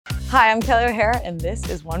Hi, I'm Kelley O'Hara, and this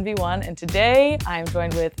is 1v1. And today I'm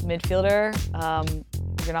joined with midfielder,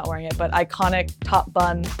 you're not wearing it, but iconic top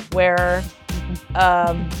bun wearer,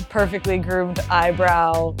 perfectly groomed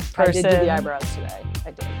eyebrow person. I did do the eyebrows today.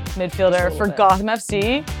 I did. Midfielder for bit. Gotham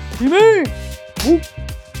FC.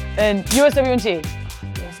 And USWNT.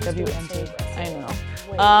 USWNT. I know.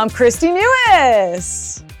 Kristie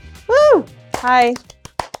Mewis. Woo! Hi.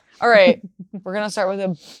 All right. We're going to start with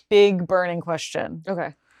a big burning question.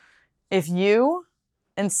 Okay. If you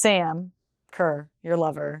and Sam Kerr, your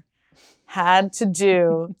lover, had to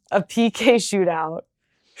do a PK shootout,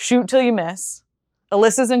 shoot till you miss,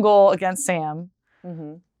 Alyssa's in goal against Sam,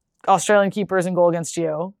 Australian keeper's in goal against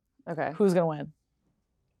you, Okay. who's going to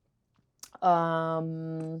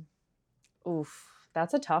win?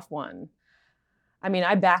 That's a tough one. I mean,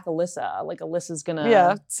 I back Alyssa. Like, Alyssa's gonna...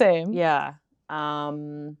 Yeah, same. Yeah.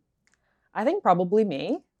 I think probably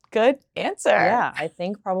me. Good answer. Yeah, I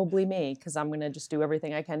think probably me, because I'm gonna just do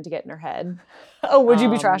everything I can to get in her head. Oh, would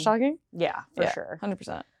you be trash talking? Yeah, for sure.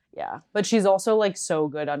 100%. Yeah, but she's also like so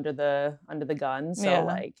good under the gun, so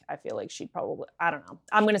like I feel like she'd probably, I don't know.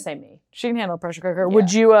 I'm gonna say me. She can handle a pressure cooker. Yeah.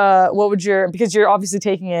 Would you? What would your? Because you're obviously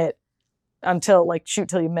taking it until like shoot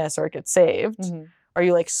till you miss or it gets saved. Are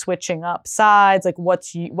you like switching up sides? Like what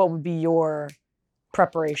would be your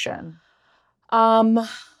preparation?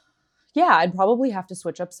 Yeah, I'd probably have to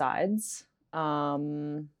switch up sides. But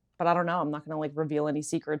I don't know. I'm not gonna like reveal any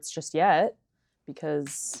secrets just yet,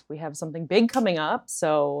 because we have something big coming up.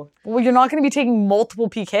 So, well, you're not going to be taking multiple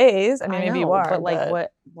PKs. I mean, maybe you are, but like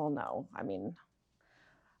what? Well, no. I mean,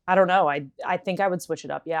 I don't know. I think I would switch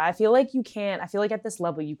it up. Yeah, I feel like you can't. I feel like at this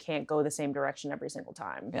level you can't go the same direction every single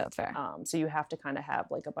time. Yeah, that's fair. So you have to kind of have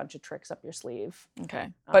like a bunch of tricks up your sleeve. Okay,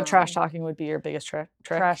 but trash talking would be your biggest trick.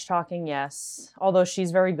 Trash talking, yes. Although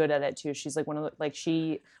she's very good at it too. She's like one of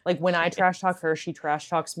the when I trash talk her, she trash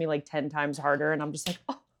talks me like 10 times harder, and I'm just like,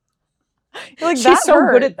 oh. Like, she's so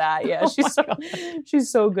hurt. good at that. Yeah, she's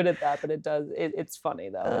so good at that. But it's funny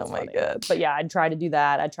though. Oh my god. But yeah, I'd try to do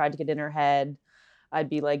that. I'd try to get in her head. I'd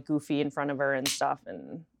be like goofy in front of her and stuff,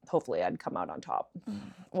 and hopefully I'd come out on top.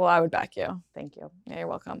 Well, I would back you. Thank you. Yeah, you're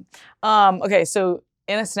welcome. Okay, so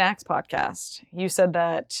in a Snacks podcast, you said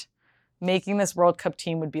that making this World Cup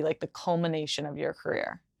team would be like the culmination of your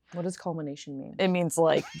career. What does culmination mean? It means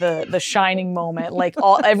like the shining moment, like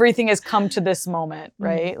everything has come to this moment,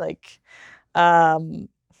 right? Like,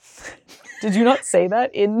 did you not say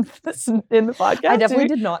that in the podcast? I definitely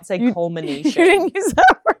did not say culmination. You didn't use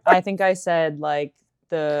that word. I think I said like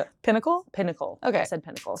the pinnacle. Okay, I said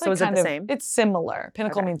pinnacle. So is it the same? It's similar.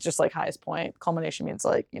 Pinnacle means just like highest point. Culmination means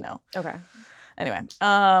like, you know. Okay. Anyway,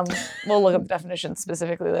 we'll look up the definition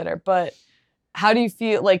specifically later. But how do you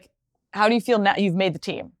feel now you've made the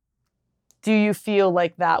team? Do you feel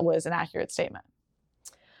like that was an accurate statement?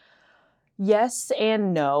 Yes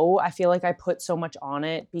and no. I feel like I put so much on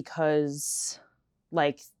it because,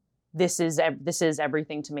 like, this is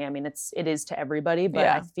everything to me. I mean, it is to everybody, but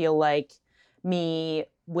I feel like me,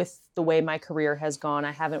 with the way my career has gone,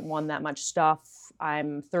 I haven't won that much stuff.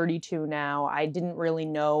 I'm 32 now. I didn't really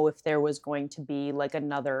know if there was going to be like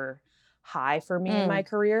another high for me in my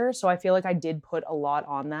career. So I feel like I did put a lot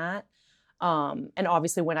on that. And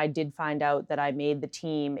obviously when I did find out that I made the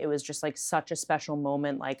team, it was just like such a special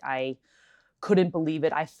moment. Like, I couldn't believe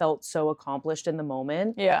it. I felt so accomplished in the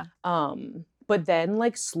moment. Yeah. But then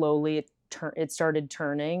like slowly it started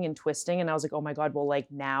turning and twisting, and I was like, oh my God, well,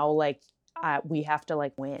 like now, like we have to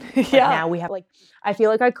like win. Like, now we have I feel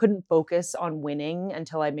like I couldn't focus on winning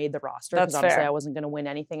until I made the roster, because obviously I wasn't going to win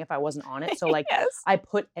anything if I wasn't on it. So like I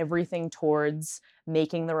put everything towards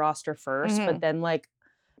making the roster first, but then like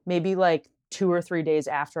maybe like 2 or 3 days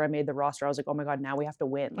after I made the roster, I was like, oh my God, now we have to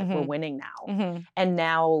win. Like we're winning now. And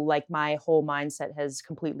now like my whole mindset has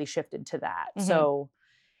completely shifted to that. So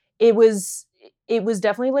it was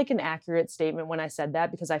definitely like an accurate statement when I said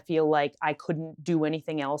that, because I feel like I couldn't do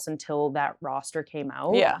anything else until that roster came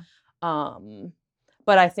out. Yeah.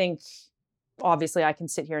 But I think obviously I can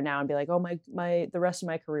sit here now and be like, oh, the rest of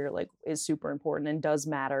my career like is super important and does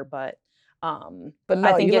matter. But no,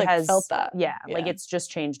 I think it has felt that. Yeah, like it's just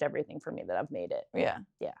changed everything for me that I've made it. Yeah.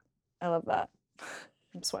 Yeah. I love that.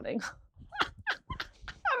 I'm sweating.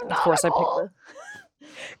 Of course I picked the...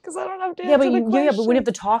 Because I don't have to but when you have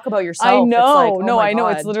to talk about yourself, I know. It's like, oh no, I know.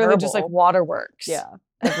 God, it's literally just like waterworks. Yeah.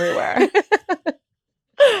 Everywhere.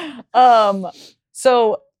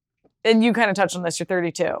 So, and you kind of touched on this, you're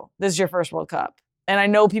 32. This is your first World Cup. And I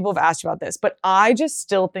know people have asked you about this, but I just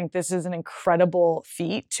still think this is an incredible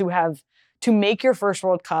feat to make your first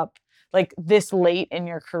World Cup like this late in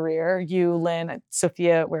your career. You, Lynn,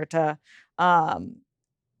 Sofia Huerta.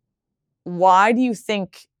 Why do you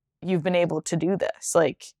think you've been able to do this.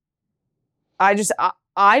 Like, I just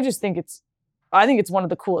think it's one of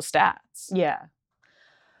the coolest stats. Yeah.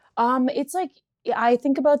 It's like, I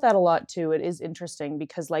think about that a lot too. It is interesting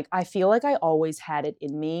because like, I feel like I always had it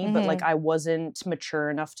in me, but like I wasn't mature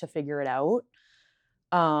enough to figure it out.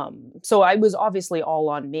 So I was obviously all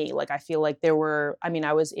on me. Like, I feel like I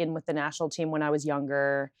was in with the national team when I was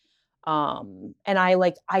younger. And I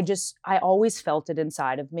always felt it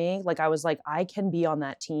inside of me. Like, I was like, I can be on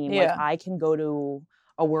that team. Yeah. Like, I can go to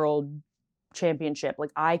a world championship.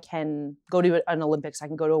 Like, I can go to an Olympics. I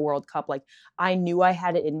can go to a World Cup. Like, I knew I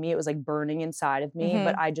had it in me. It was like burning inside of me,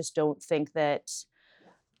 but I just don't think that,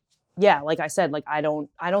 yeah, like I said, like I don't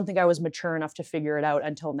think I was mature enough to figure it out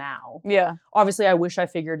until now. Yeah. Obviously, I wish I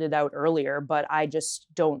figured it out earlier, but I just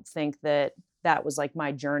don't think that was like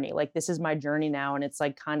my journey. Like, this is my journey now, and it's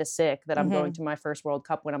like kind of sick that I'm going to my first World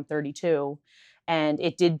Cup when I'm 32. And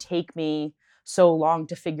it did take me so long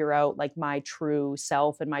to figure out like my true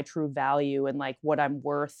self and my true value and like what I'm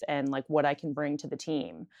worth and like what I can bring to the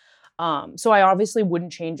team. So I obviously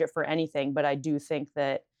wouldn't change it for anything, but I do think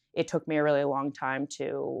that it took me a really long time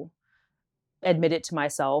to admit it to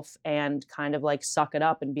myself and kind of like suck it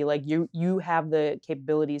up and be like, you have the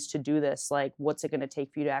capabilities to do this. Like, what's it going to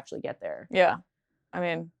take for you to actually get there? Yeah. I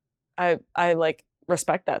mean, I like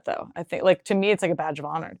respect that though. I think like, to me, it's like a badge of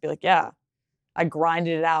honor to be like, yeah, I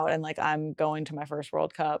grinded it out and like, I'm going to my first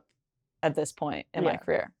World Cup at this point in my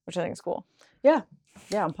career, which I think is cool. Yeah.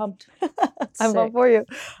 Yeah. I'm pumped. I'm pumped for you.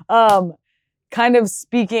 Kind of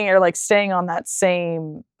speaking or like staying on that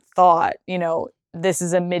same thought, you know, this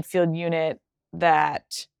is a midfield unit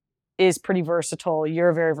that is pretty versatile.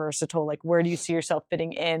 You're very versatile. Like, where do you see yourself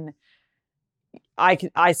fitting in?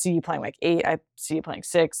 I see you playing like 8. I see you playing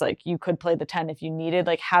 6. Like, you could play the 10 if you needed.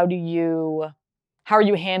 Like, how are you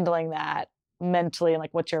handling that mentally, and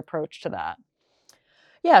like, what's your approach to that?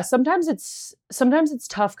 Yeah, sometimes it's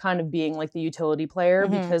tough kind of being like the utility player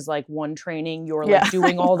because like one training you're like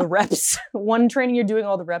doing all the reps. One training you're doing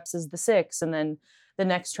all the reps is the 6, and then the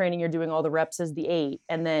next training you're doing all the reps is the 8,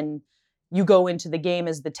 and then you go into the game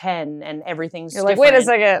as the 10 and everything's You're like, wait a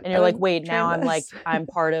second. And you're like, wait, now I'm like, I'm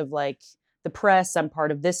part of like the press. I'm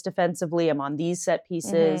part of this defensively. I'm on these set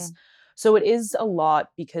pieces. So it is a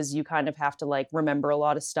lot because you kind of have to like remember a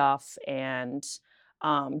lot of stuff and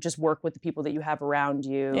just work with the people that you have around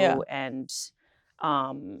you. Yeah. And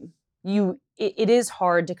it is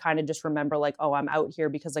hard to kind of just remember like, oh, I'm out here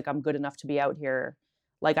because like I'm good enough to be out here.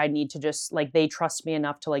 Like, I need to just like, they trust me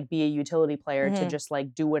enough to like be a utility player to just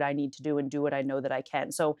like do what I need to do and do what I know that I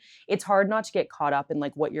can. So it's hard not to get caught up in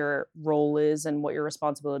like what your role is and what your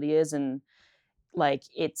responsibility is. And like,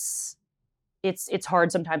 it's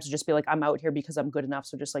hard sometimes to just be like, I'm out here because I'm good enough.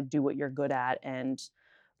 So just like do what you're good at and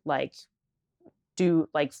like do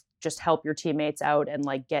like just help your teammates out and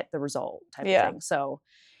like get the result type of thing. So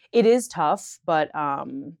it is tough, but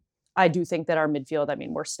I do think that our midfield, I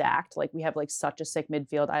mean, we're stacked. Like, we have like such a sick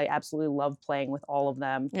midfield. I absolutely love playing with all of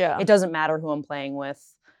them. Yeah. It doesn't matter who I'm playing with.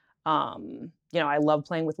 You know, I love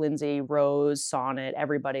playing with Lindsay, Rose, Sonnet,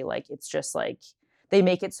 everybody. Like, it's just like, they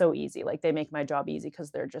make it so easy. Like, they make my job easy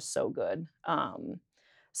because they're just so good.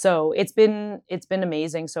 So it's been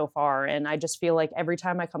amazing so far. And I just feel like every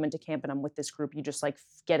time I come into camp and I'm with this group, you just like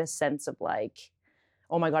get a sense of like,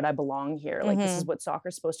 oh my God, I belong here. Like, this is what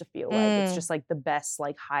soccer's supposed to feel like. It's just like the best,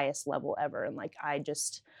 like highest level ever. And like, I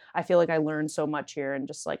feel like I learned so much here and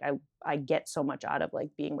just like, I get so much out of like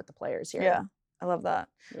being with the players here. Yeah. I love that.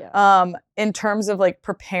 Yeah. In terms of like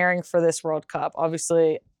preparing for this World Cup,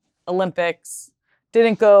 obviously Olympics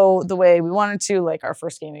didn't go the way we wanted to. Like, our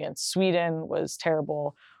first game against Sweden was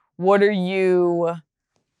terrible. What are you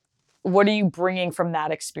bringing from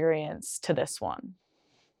that experience to this one?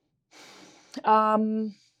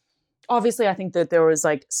 Obviously I think that there was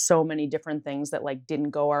like so many different things that like didn't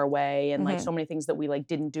go our way and like so many things that we like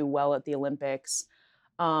didn't do well at the Olympics.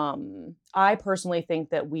 I personally think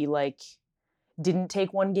that we like didn't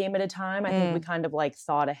take one game at a time. I think we kind of like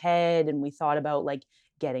thought ahead and we thought about like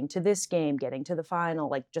getting to this game, getting to the final,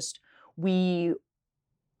 like just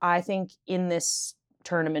I think in this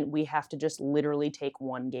tournament we have to just literally take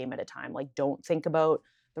one game at a time. Like, don't think about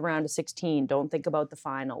the round of 16. Don't think about the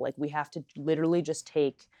final. Like, we have to literally just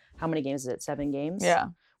take, how many games is it? 7 games? Yeah.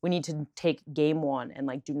 We need to take game 1 and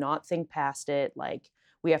like, do not think past it. Like,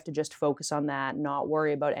 we have to just focus on that, not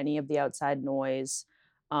worry about any of the outside noise.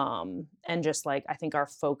 And just like, I think our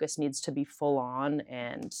focus needs to be full on.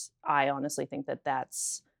 And I honestly think that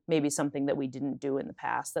that's maybe something that we didn't do in the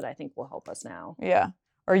past that I think will help us now. Yeah.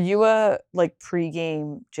 Are you a like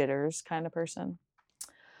pre-game jitters kind of person?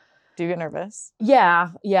 Do you get nervous?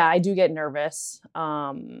 Yeah, I do get nervous.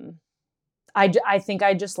 I think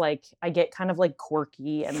I just like, I get kind of like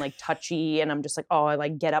quirky and like touchy, and I'm just like, oh, I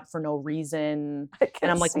like get up for no reason.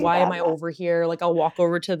 And I'm like, why am I over here? Like, I'll walk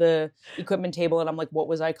over to the equipment table and I'm like, what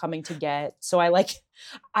was I coming to get? So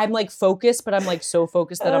I'm like focused, but I'm like so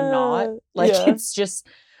focused that I'm not. Like, it's just,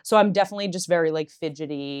 so I'm definitely just very like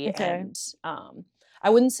fidgety. And I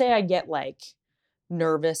wouldn't say I get like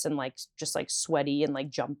nervous and like just like sweaty and like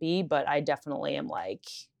jumpy, but I definitely am like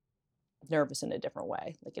nervous in a different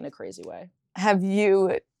way, like in a crazy way. Have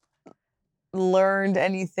you learned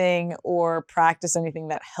anything or practiced anything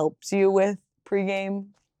that helps you with pregame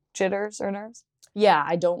jitters or nerves? Yeah,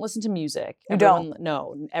 I don't listen to music. Don't?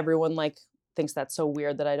 No, everyone like thinks that's so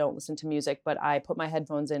weird that I don't listen to music, but I put my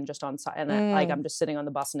headphones in just on and like I'm just sitting on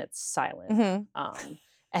the bus and it's silent.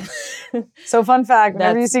 And so fun fact,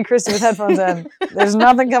 whenever you see Kristie with headphones in, there's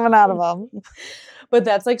nothing coming out of them. But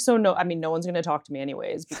that's like, so no, I mean, no one's going to talk to me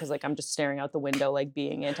anyways, because like, I'm just staring out the window, like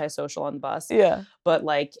being antisocial on the bus. Yeah. But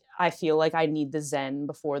like, I feel like I need the zen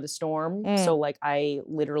before the storm. So like, I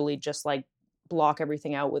literally just like block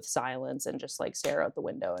everything out with silence and just like stare out the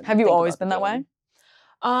window. And have you always been that way?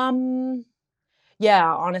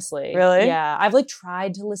 Yeah, honestly. Really? Yeah. I've like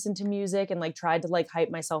tried to listen to music and like tried to like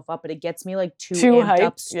hype myself up, but it gets me like too hyped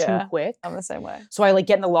up too quick. I'm the same way. So I like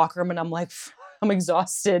get in the locker room and I'm like, I'm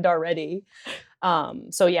exhausted already.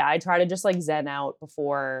 So yeah, I try to just like zen out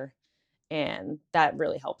before, and that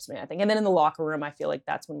really helps me, I think. And then in the locker room, I feel like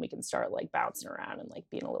that's when we can start like bouncing around and like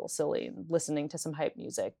being a little silly and listening to some hype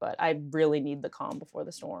music. But I really need the calm before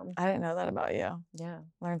the storm. I didn't know that about you. Yeah.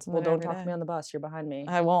 Learn something. Well, don't talk to me on the bus. You're behind me.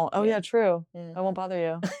 I won't. Oh yeah, true. Yeah. I won't bother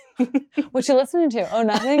you. What you listening to? Oh,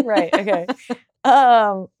 nothing? Right. Okay.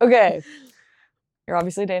 Okay. You're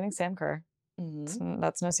obviously dating Sam Kerr.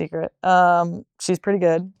 That's no secret. She's pretty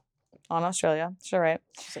good on Australia. She's all right.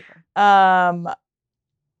 She's okay.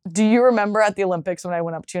 Do you remember at the Olympics when I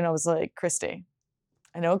went up to you and I was like, Kristie,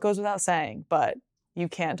 I know it goes without saying, but you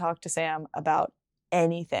can't talk to Sam about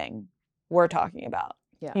anything we're talking about.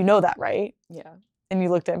 Yeah. You know that, right? Yeah. And you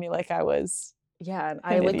looked at me like I was and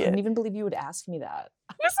I like couldn't even believe you would ask me that.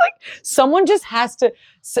 I was like, someone just has to.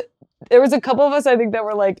 There was a couple of us, I think, that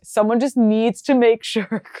were like, someone just needs to make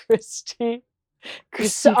sure Kristie.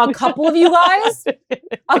 A couple of you guys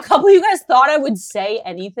thought I would say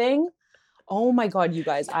anything. Oh my God, you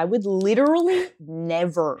guys, I would literally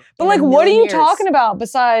never. But like, what are you talking about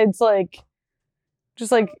besides like,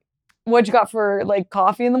 just like, what you got for like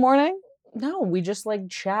coffee in the morning? No, we just like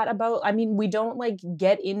chat about, I mean, we don't like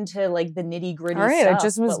get into like the nitty gritty stuff. All right, I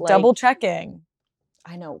just was double checking.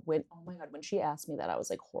 I know, oh my God, when she asked me that, I was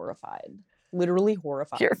like horrified. Literally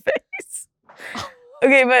horrified. Your face.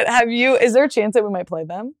 Okay, but is there a chance that we might play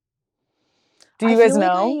them? Do you guys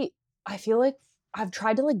know? I feel like I've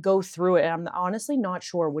tried to like go through it, and I'm honestly not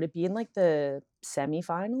sure. Would it be in like the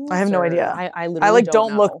semifinals? I have no idea. I literally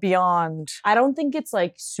don't look beyond. I don't think it's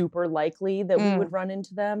like super likely that we would run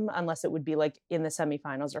into them unless it would be like in the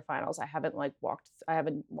semifinals or finals. I haven't walked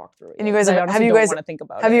through it. And you guys want to think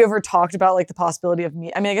about have you ever talked about like the possibility of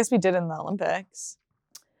me? I mean, I guess we did in the Olympics.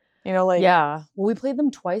 You know, like yeah. Well, we played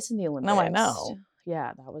them twice in the Olympics. No, I know.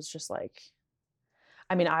 Yeah, that was just like,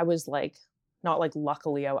 I mean, I was like, not like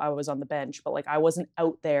luckily I was on the bench, but like I wasn't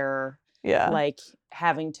out there like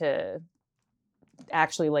having to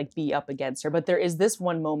actually like be up against her. But there is this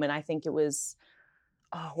one moment, I think it was,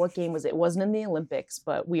 what game was it? It wasn't in the Olympics,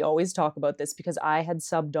 but we always talk about this because I had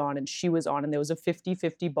subbed on and she was on and there was a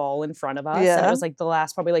 50-50 ball in front of us. Yeah. And it was like the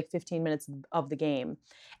last probably like 15 minutes of the game.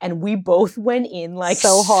 And we both went in like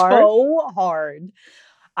so hard.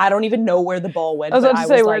 I don't even know where the ball went. I was about to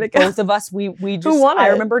say, where'd it go? Both of us, we just, who won it? I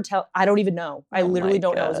remember, I don't even know. I literally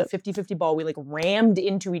don't know. It was a 50-50 ball. We like rammed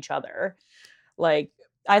into each other. Like,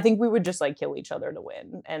 I think we would just like kill each other to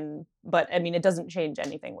win. But I mean, it doesn't change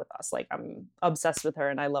anything with us. Like, I'm obsessed with her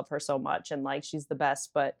and I love her so much and like, she's the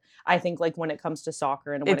best. But I think like when it comes to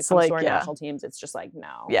soccer and when it comes to our national teams, it's just like,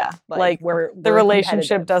 no. Yeah. Like we're the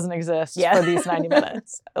relationship doesn't exist for these 90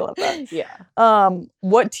 minutes. I love that. Yeah.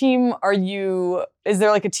 What team is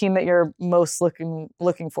there like a team that you're most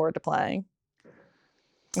looking forward to playing?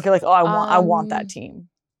 You're like, I want that team.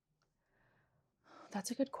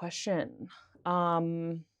 That's a good question.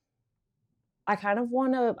 I kind of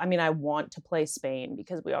I want to play Spain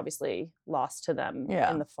because we obviously lost to them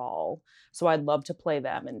in the fall. So I'd love to play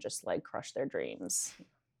them and just like crush their dreams.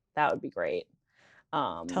 That would be great.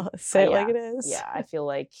 Say it like it is. Yeah, I feel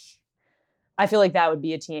like that would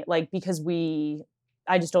be a team, like, because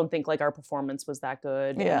I just don't think like our performance was that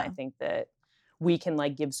good. Yeah. And I think that we can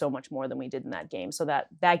like give so much more than we did in that game. So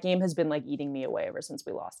that game has been like eating me away ever since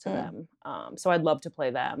we lost to them. So I'd love to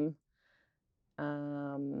play them.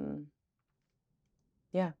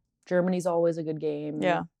 Yeah. Germany's always a good game.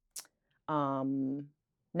 Yeah.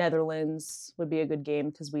 Netherlands would be a good game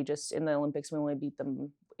because in the Olympics, we only beat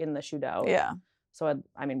them in the shootout. Yeah. So,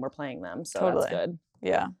 I mean, we're playing them, so Totally. that's good.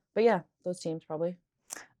 Yeah. But yeah, those teams probably.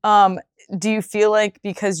 Do you feel like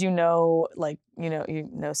because you know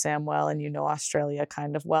Sam well and you know Australia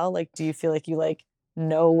kind of well, like do you feel like you like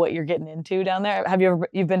know what you're getting into down there?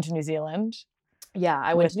 You've been to New Zealand? Yeah,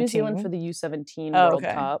 I went with to the New Zealand team? for the U17 Oh, World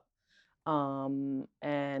okay. Cup.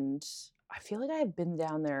 And I feel like I've been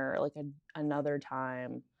down there like another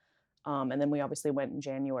time. And then we obviously went in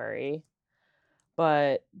January.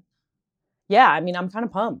 But yeah, I mean, I'm kind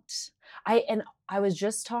of pumped. I was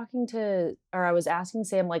just I was asking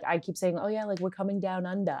Sam, like, I keep saying, oh yeah, like we're coming down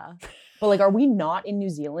under. But like, are we not in New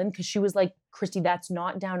Zealand? Because she was like, Kristie, that's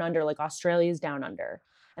not down under. Like Australia's down under.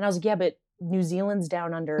 And I was like, yeah, but New Zealand's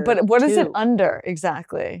down under. But what is it too. under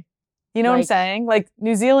exactly? You know what I'm saying? Like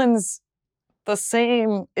New Zealand's the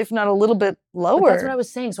same, if not a little bit lower. But that's what I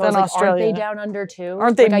was saying. So I was like, Australia. Aren't they down under too?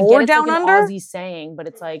 Aren't they like, more I get down like under? An Aussie saying, but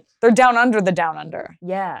it's like they're down under the down under.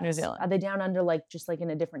 Yeah, New Zealand. Are they down under like just like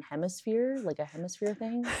in a different hemisphere, like a hemisphere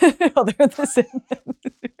thing? No, they're the same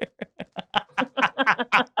hemisphere.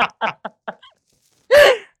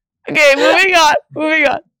 Okay, moving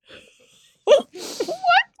on.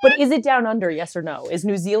 But is it down under? Yes or no? Is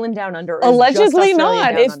New Zealand down under? Or Allegedly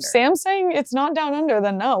not. If under? Sam's saying it's not down under,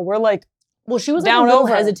 then no. We're like, well, she was like down a little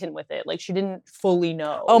over. hesitant with it. Like she didn't fully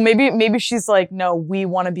know. Oh, maybe she's like, no, we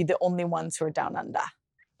want to be the only ones who are down under.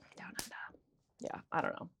 Down under. Yeah, I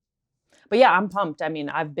don't know. But yeah, I'm pumped. I mean,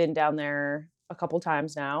 I've been down there a couple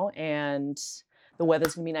times now, and the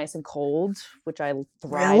weather's gonna be nice and cold, which I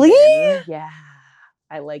thrive in. Yeah.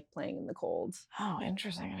 I like playing in the cold. Oh,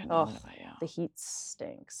 interesting. I didn't know that about you. The heat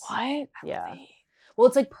stinks. What? Yeah. Well,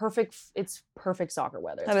 it's like perfect. It's perfect soccer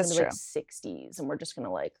weather. It's that is true. Like 60s, and we're just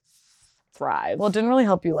gonna like thrive. Well, it didn't really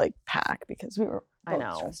help you like pack because we were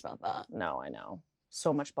stressed about that. No, I know.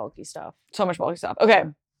 So much bulky stuff. Okay.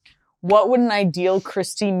 What would an ideal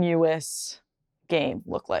Kristie Mewis game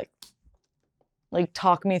look like? Like,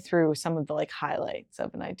 talk me through some of the like highlights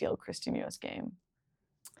of an ideal Kristie Mewis game.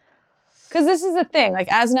 Because this is the thing, like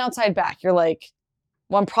as an outside back, you're like,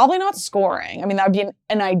 well, I'm probably not scoring. I mean, that would be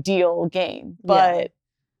an ideal game, but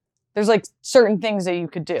there's like certain things that you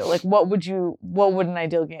could do. Like, what would an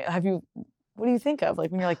ideal game? What do you think of?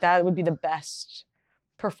 Like when you're like, that would be the best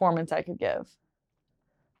performance I could give.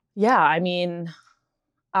 Yeah, I mean,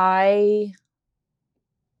 obviously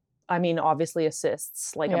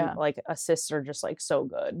assists. Like assists are just like so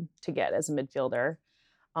good to get as a midfielder.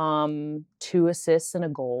 2 assists and a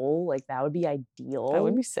goal, like that would be ideal. That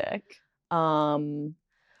would be sick.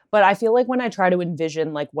 But I feel like when I try to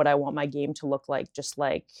envision like what I want my game to look like, just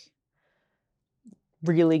like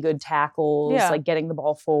really good tackles, like getting the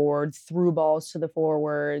ball forward, through balls to the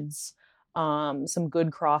forwards, some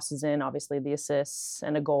good crosses in, obviously the assists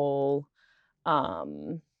and a goal.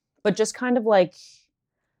 But just kind of like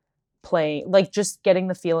playing, like just getting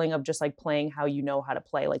the feeling of just like playing how you know how to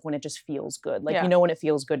play, like when it just feels good, like you know when it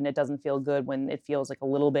feels good and it doesn't feel good when it feels like a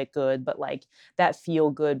little bit good, but like that feel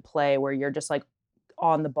good play where you're just like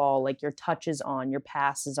on the ball, like your touch is on, your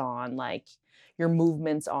pass is on, like your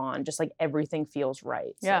movements on, just like everything feels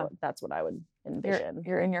right. So that's what I would envision.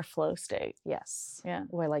 You're in your flow state. Yes. Yeah.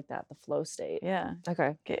 Oh, I like that, the flow state. Yeah.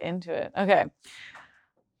 Okay. Get into it. Okay.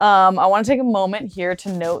 I want to take a moment here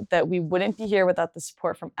to note that we wouldn't be here without the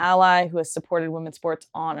support from Ally, who has supported women's sports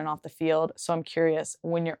on and off the field. So I'm curious,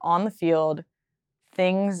 when you're on the field,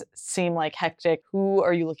 things seem like hectic. Who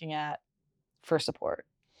are you looking at for support?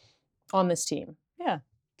 On this team? Yeah.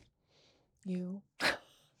 You.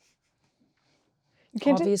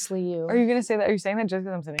 Obviously you. Are you going to say that? Are you saying that just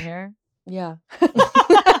because I'm sitting here? Yeah.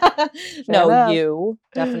 No, you.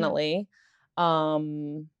 Definitely.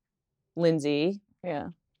 Lindsay. Yeah.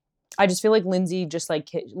 I just feel like Lindsay's just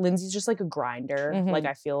like a grinder. Mm-hmm. Like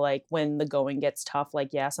I feel like when the going gets tough,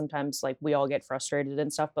 like sometimes like we all get frustrated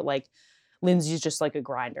and stuff, but like Lindsay's just like a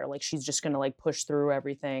grinder. Like she's just gonna like push through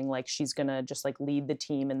everything. Like she's gonna just like lead the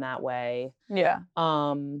team in that way. Yeah.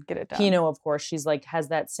 Get it done. Pino, of course, she's like has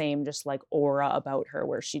that same just like aura about her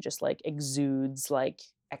where she just like exudes like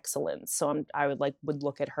excellence. So I would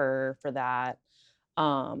look at her for that.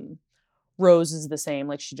 Rose is the same.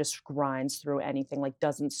 Like she just grinds through anything, like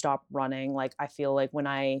doesn't stop running. Like I feel like when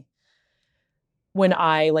I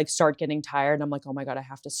like start getting tired, I'm like, oh my God, I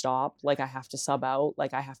have to stop. Like I have to sub out.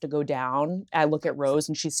 Like I have to go down. I look at Rose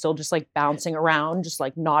and she's still just like bouncing around, just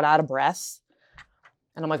like not out of breath.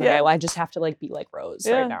 And I'm like, okay, well, I just have to like be like Rose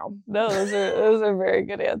right now. No, those are very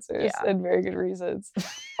good answers and very good reasons.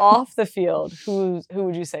 Off the field, who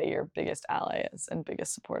would you say your biggest ally is and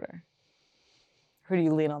biggest supporter? Who do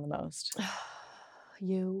you lean on the most?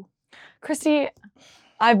 You. Kristie,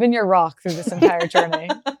 I've been your rock through this entire journey.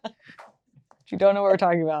 If you don't know what we're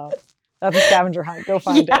talking about, that's a scavenger hunt. Go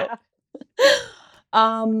find it.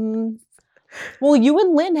 Well, you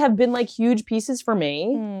and Lynn have been like huge pieces for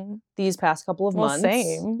me these past couple of months.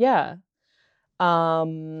 Same. Yeah.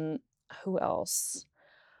 Who else?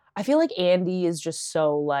 I feel like Andy is just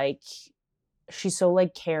so like, she's so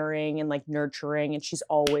like caring and like nurturing, and she's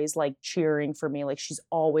always like cheering for me. Like she's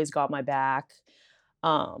always got my back.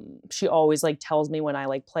 She always like tells me when I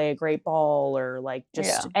like play a great ball or like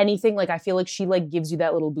just anything. Like I feel like she like gives you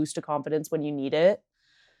that little boost of confidence when you need it.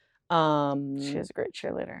 She is a great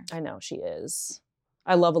cheerleader. I know she is.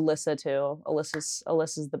 I love Alyssa too.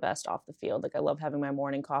 Alyssa's the best off the field. Like I love having my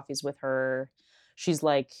morning coffees with her. She's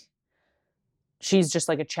just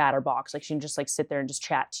like a chatterbox. Like she can just like sit there and just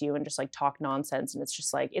chat to you and just like talk nonsense. And it's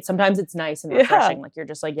just like, sometimes it's nice and refreshing. Like you're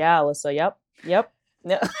just like, yeah, Alyssa, yep.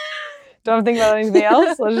 Yeah. Don't think about anything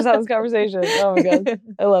else. Let's just have this conversation. Oh my God.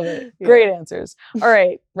 I love it. Yeah. Great answers. All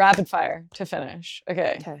right. Rapid fire to finish.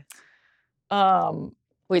 Okay.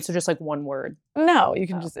 Wait, so just like one word? No, you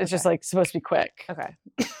can it's just like supposed to be quick. Okay.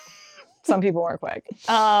 Some people are quick.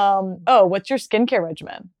 What's your skincare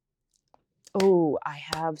regimen? Oh, I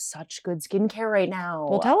have such good skincare right now.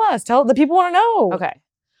 Well, tell us. The people want to know. Okay.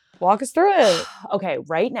 Walk us through it. Okay,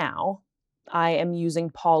 right now, I am using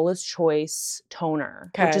Paula's Choice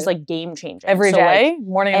toner, which is like game changing. Every day? Like,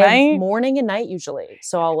 morning and night? Morning and night usually.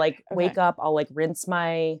 So I'll like wake up, I'll like rinse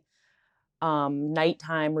my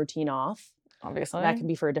nighttime routine off. Obviously. That can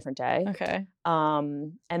be for a different day. Okay.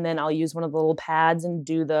 And then I'll use one of the little pads and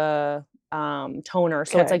do the toner.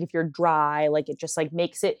 So it's like if you're dry, like it just like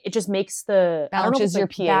makes it just makes the balances your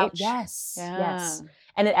pH. Yes.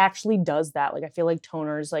 And it actually does that. Like I feel like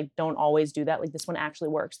toners like don't always do that. Like this one actually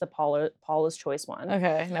works. The Paula's Choice one.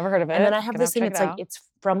 Okay, never heard of it. And then I have this thing. It's like it's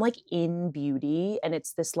from like In Beauty, and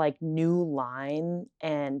it's this like new line.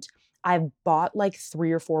 And I've bought like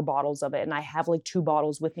 3 or 4 bottles of it, and I have like 2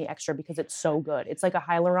 bottles with me extra because it's so good. It's like a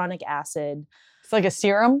hyaluronic acid. It's like a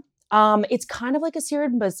serum. It's kind of like a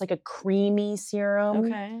serum, but it's like a creamy serum.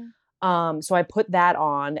 Okay. So I put that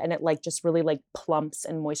on, and it like just really like plumps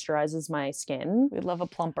and moisturizes my skin. We love a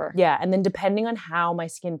plumper. Yeah, and then depending on how my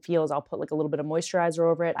skin feels, I'll put like a little bit of moisturizer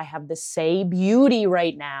over it. I have the Say Beauty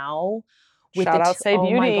right now. Shout out Say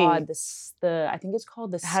Beauty. Oh my God, I think it's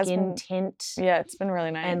called the Skin Tint. Yeah, it's been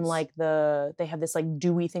really nice. And like they have this like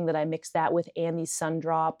dewy thing that I mix that with, and these sun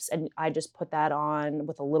drops, and I just put that on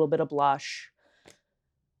with a little bit of blush.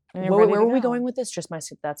 Where were we going with this? Just my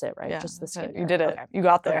skin. That's it, right? Yeah, just the skin. You did it. Okay. You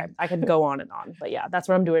got there. Okay. I could go on and on, but yeah, that's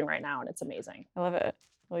what I'm doing right now, and it's amazing. I love it.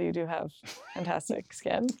 Well, you do have fantastic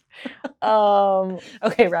skin.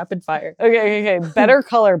 Okay, rapid fire. Okay. Better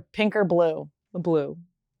color, pink or blue? Blue.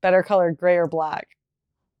 Better color, gray or black?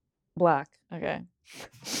 Black. Okay.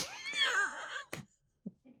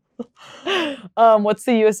 What's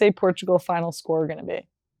the USA-Portugal final score going to be?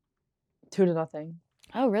 2-0.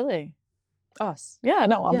 Oh, really? Us. Yeah,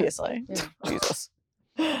 no, obviously. Yeah. Jesus.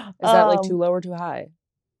 Is that like too low or too high?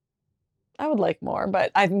 I would like more,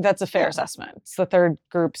 but I think that's a fair assessment. It's the 3rd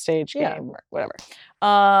group stage game or whatever.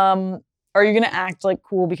 Are you going to act like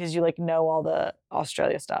cool because you like know all the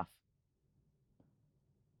Australia stuff?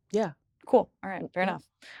 Yeah. Cool. All right. Fair enough.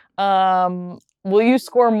 Will you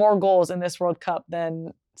score more goals in this World Cup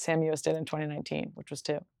than Sam Mewis did in 2019, which was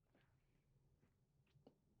 2?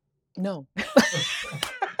 No.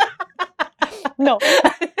 No.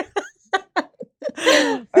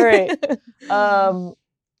 All right.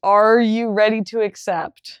 Are you ready to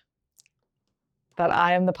accept that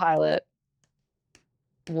I am the pilot,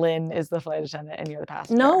 Lynn is the flight attendant, and you're the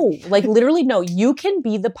passenger? No, like literally no. You can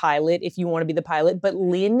be the pilot if you want to be the pilot, but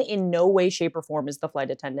Lynn in no way, shape, or form is the flight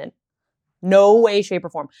attendant. No way, shape, or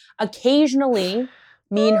form. Occasionally,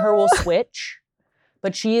 me and her will switch,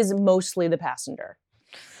 but she is mostly the passenger.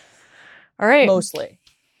 All right. Mostly.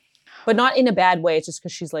 But not in a bad way. It's just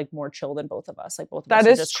because she's like more chill than both of us. Like both of us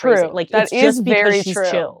are just true. Crazy. Like that it's is just very because she's true.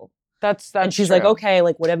 Chill. That's and she's true. like, okay,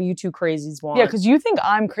 like whatever you 2 crazies want. Yeah, because you think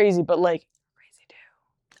I'm crazy, but like crazy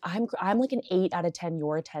too. I'm like an 8 out of 10.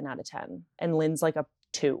 You're a 10 out of 10, and Lynn's like a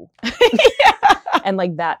 2. Yeah. And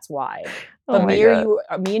like that's why. But me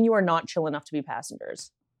and you are not chill enough to be passengers.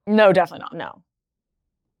 No, definitely not. No.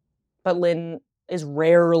 But Lynn is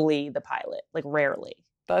rarely the pilot. Like rarely.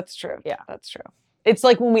 That's true. Yeah, that's true. It's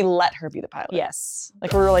like when we let her be the pilot. Yes.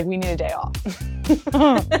 Like we were like, we need a day off.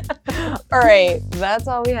 All right. That's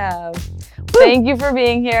all we have. Thank you for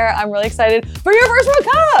being here. I'm really excited for your first World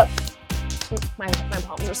Cup. My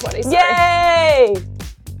palms are sweaty. Sorry. Yay!